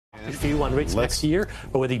view on rates next year,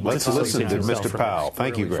 or whether let's listen to Mr. Powell.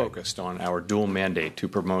 Thank you, Greg. Focused on our dual mandate to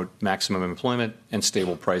promote maximum employment and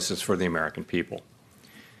stable prices for the American people.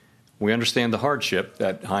 We understand the hardship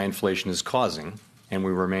that high inflation is causing, and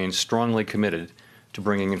we remain strongly committed to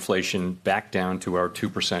bringing inflation back down to our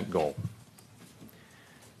 2% goal.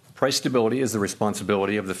 Price stability is the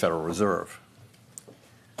responsibility of the Federal Reserve.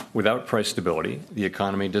 Without price stability, the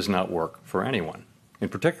economy does not work for anyone. In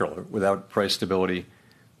particular, without price stability,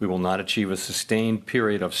 we will not achieve a sustained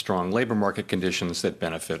period of strong labor market conditions that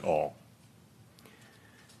benefit all.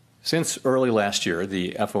 Since early last year,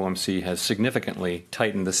 the FOMC has significantly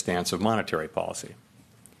tightened the stance of monetary policy.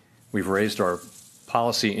 We've raised our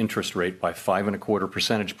policy interest rate by 5.25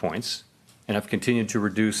 percentage points and have continued to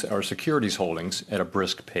reduce our securities holdings at a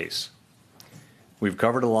brisk pace. We've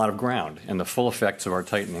covered a lot of ground, and the full effects of our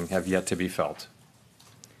tightening have yet to be felt.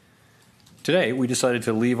 Today, we decided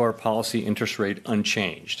to leave our policy interest rate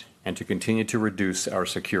unchanged and to continue to reduce our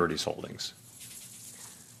securities holdings.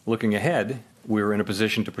 Looking ahead, we are in a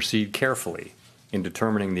position to proceed carefully in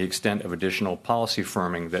determining the extent of additional policy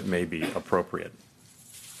firming that may be appropriate.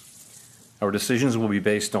 Our decisions will be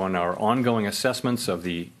based on our ongoing assessments of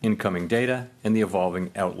the incoming data and the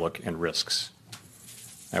evolving outlook and risks.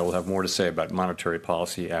 I will have more to say about monetary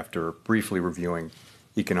policy after briefly reviewing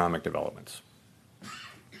economic developments.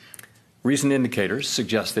 Recent indicators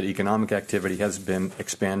suggest that economic activity has been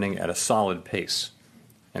expanding at a solid pace,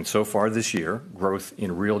 and so far this year, growth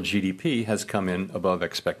in real GDP has come in above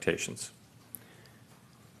expectations.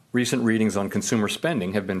 Recent readings on consumer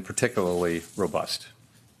spending have been particularly robust.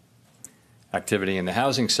 Activity in the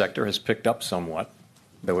housing sector has picked up somewhat,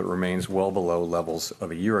 though it remains well below levels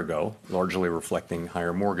of a year ago, largely reflecting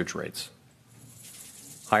higher mortgage rates.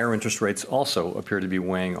 Higher interest rates also appear to be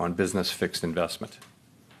weighing on business fixed investment.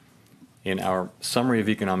 In our Summary of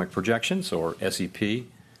Economic Projections, or SEP,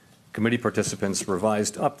 committee participants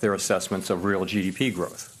revised up their assessments of real GDP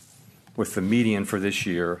growth, with the median for this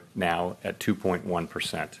year now at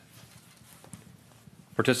 2.1%.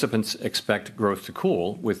 Participants expect growth to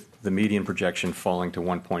cool, with the median projection falling to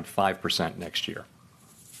 1.5% next year.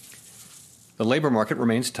 The labor market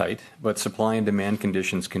remains tight, but supply and demand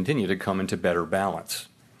conditions continue to come into better balance.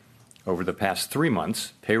 Over the past 3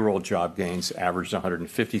 months, payroll job gains averaged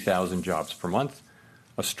 150,000 jobs per month,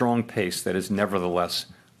 a strong pace that is nevertheless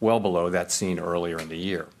well below that seen earlier in the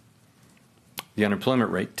year. The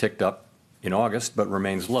unemployment rate ticked up in August, but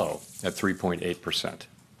remains low at 3.8%.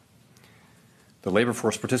 The labor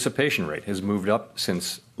force participation rate has moved up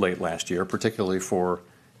since late last year, particularly for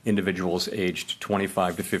individuals aged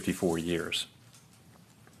 25 to 54 years.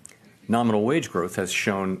 Nominal wage growth has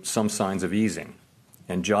shown some signs of easing,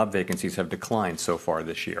 and job vacancies have declined so far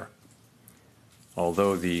this year.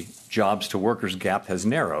 Although the jobs-to-workers gap has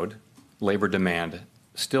narrowed, labor demand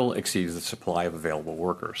still exceeds the supply of available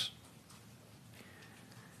workers.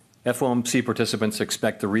 FOMC participants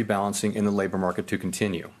expect the rebalancing in the labor market to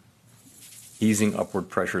continue, easing upward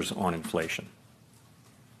pressures on inflation.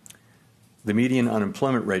 The median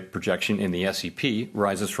unemployment rate projection in the SEP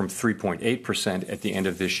rises from 3.8% at the end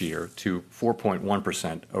of this year to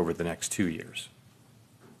 4.1% over the next 2 years.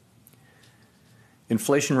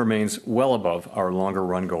 Inflation remains well above our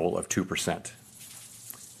longer-run goal of 2%.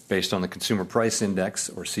 Based on the Consumer Price Index,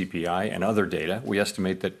 or CPI, and other data, we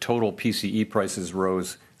estimate that total PCE prices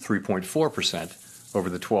rose 3.4% over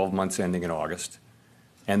the 12 months ending in August,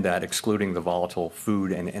 and that, excluding the volatile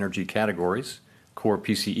food and energy categories, core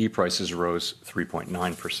PCE prices rose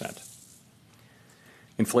 3.9%.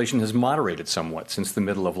 Inflation has moderated somewhat since the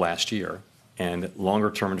middle of last year, and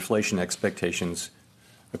longer-term inflation expectations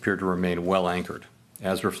appear to remain well anchored,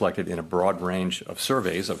 as reflected in a broad range of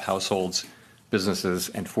surveys of households, businesses,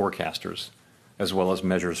 and forecasters, as well as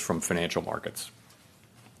measures from financial markets.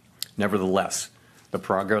 Nevertheless, the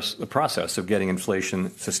process of getting inflation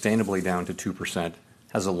sustainably down to 2%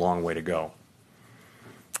 has a long way to go.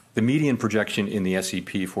 The median projection in the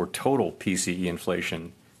SEP for total PCE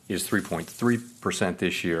inflation is 3.3%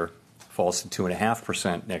 this year, falls to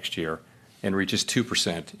 2.5% next year, and reaches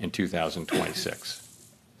 2% in 2026.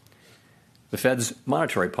 The Fed's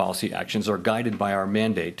monetary policy actions are guided by our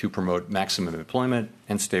mandate to promote maximum employment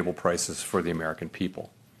and stable prices for the American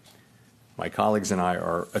people. My colleagues and I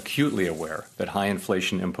are acutely aware that high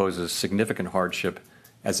inflation imposes significant hardship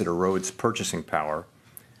as it erodes purchasing power,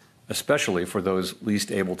 especially for those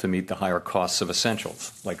least able to meet the higher costs of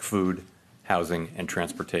essentials like food, housing, and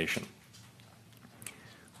transportation.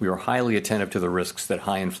 We are highly attentive to the risks that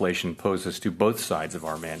high inflation poses to both sides of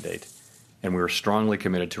our mandate, and we are strongly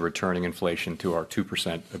committed to returning inflation to our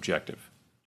 2% objective.